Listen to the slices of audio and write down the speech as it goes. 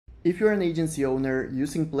If you're an agency owner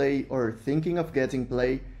using Plai or thinking of getting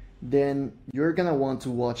Plai, then you're gonna want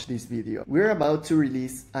to watch this video. We're about to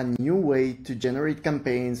release a new way to generate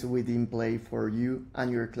campaigns within Plai for you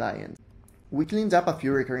and your clients. We cleaned up a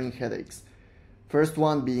few recurring headaches. First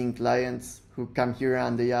one being clients who come here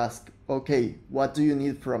and they ask, okay, what do you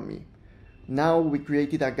need from me? Now we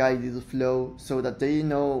created a guided flow so that they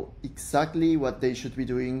know exactly what they should be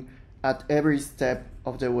doing at every step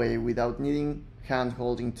of the way without needing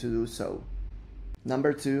hand-holding to do so.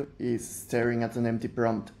 Number 2 is staring at an empty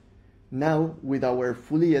prompt. Now, with our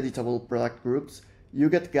fully editable product groups, you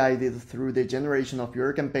get guided through the generation of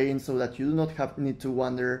your campaign so that you do not need to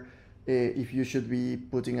wonder if you should be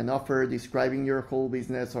putting an offer, describing your whole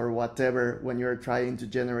business or whatever when you're trying to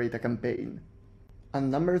generate a campaign. And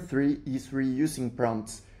number 3 is reusing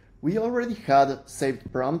prompts. We already had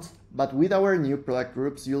saved prompts, but with our new product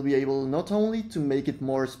groups, you'll be able not only to make it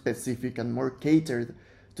more specific and more catered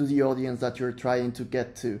to the audience that you're trying to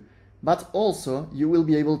get to, but also you will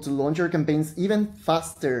be able to launch your campaigns even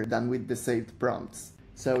faster than with the saved prompts.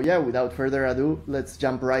 So yeah, without further ado, let's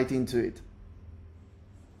jump right into it.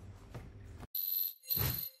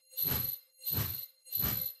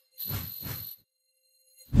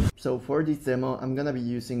 So for this demo, I'm gonna be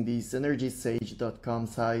using this energysage.com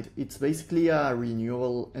site. It's basically a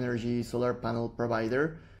renewable energy solar panel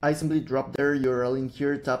provider. I simply drop their URL in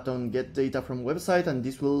here, tapped on get data from website, and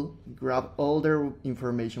this will grab all their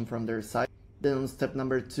information from their site. Then on step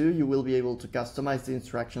number 2, you will be able to customize the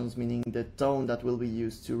instructions, meaning the tone that will be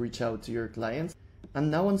used to reach out to your clients.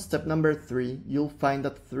 And now on step number 3, you'll find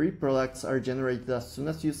that 3 products are generated as soon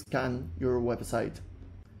as you scan your website.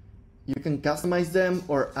 You can customize them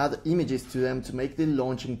or add images to them to make the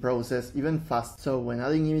launching process even faster. So when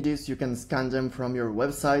adding images, you can scan them from your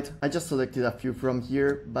website. I just selected a few from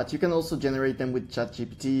here, but you can also generate them with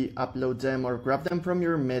ChatGPT, upload them or grab them from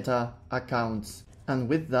your Meta accounts. And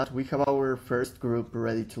with that, we have our first group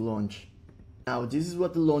ready to launch. Now, this is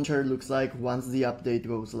what the launcher looks like once the update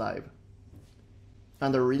goes live.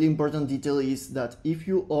 And a really important detail is that if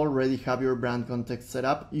you already have your brand context set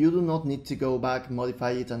up, you do not need to go back,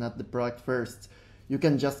 modify it and add the product first. You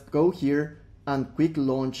can just go here and quick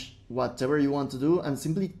launch whatever you want to do and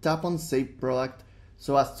simply tap on save product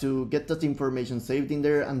so as to get that information saved in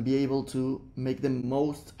there and be able to make the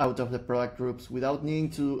most out of the product groups without needing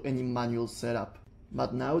to do any manual setup.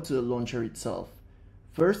 But now to the launcher itself.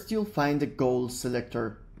 First, you'll find the goals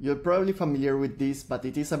selector. You're probably familiar with this, but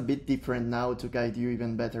it is a bit different now to guide you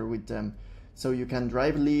even better with them. So you can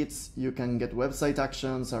drive leads, you can get website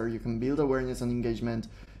actions, or you can build awareness and engagement.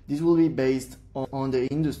 This will be based on the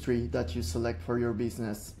industry that you select for your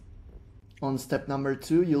business. On step number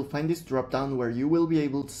 2, you'll find this drop-down where you will be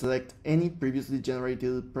able to select any previously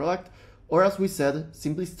generated product, or as we said,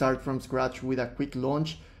 simply start from scratch with a quick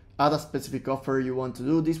launch, add a specific offer you want to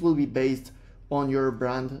do. This will be based on your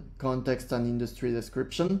brand context and industry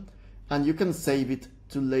description, and you can save it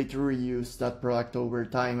to later reuse that product over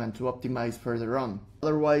time and to optimize further on.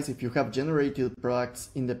 Otherwise, if you have generated products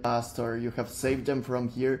in the past or you have saved them from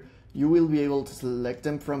here, you will be able to select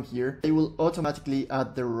them from here. They will automatically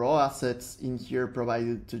add the raw assets in here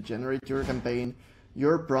provided to generate your campaign,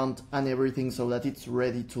 your prompt and everything so that it's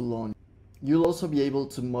ready to launch. You'll also be able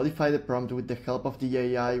to modify the prompt with the help of the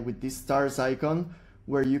AI with this stars icon,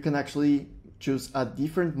 where you can actually choose a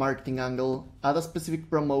different marketing angle, add a specific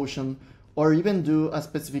promotion, or even do a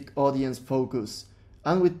specific audience focus.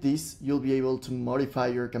 And with this, you'll be able to modify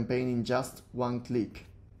your campaign in just one click.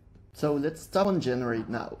 So let's tap on generate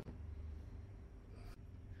now.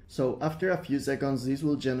 So after a few seconds, this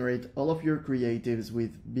will generate all of your creatives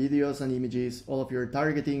with videos and images, all of your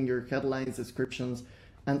targeting, your headlines, descriptions,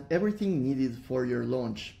 and everything needed for your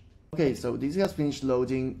launch. Okay, so this has finished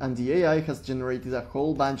loading and the AI has generated a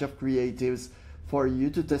whole bunch of creatives for you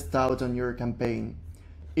to test out on your campaign.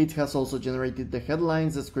 It has also generated the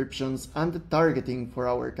headlines, descriptions and the targeting for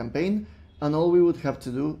our campaign, and all we would have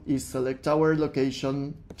to do is select our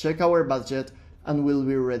location, check our budget, and we'll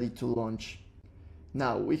be ready to launch.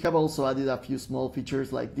 Now, we have also added a few small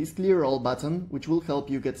features like this clear all button, which will help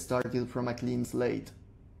you get started from a clean slate.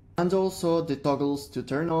 And also the toggles to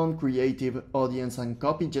turn on creative, audience and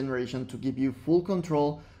copy generation to give you full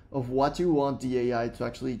control of what you want the AI to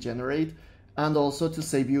actually generate, and also to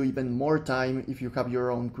save you even more time if you have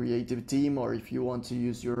your own creative team or if you want to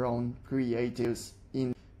use your own creatives.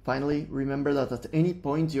 Finally, remember that at any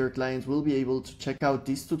point your clients will be able to check out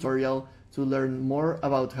this tutorial to learn more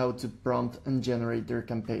about how to prompt and generate their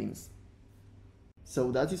campaigns. So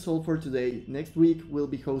that is all for today. Next week we'll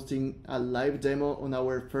be hosting a live demo on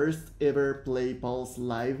our first ever Play Pulse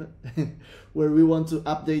Live, where we want to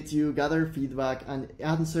update you, gather feedback, and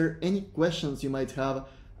answer any questions you might have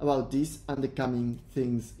about this and the coming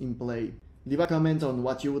things in Play. Leave a comment on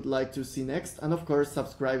what you would like to see next, and of course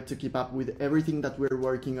subscribe to keep up with everything that we're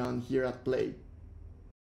working on here at Play.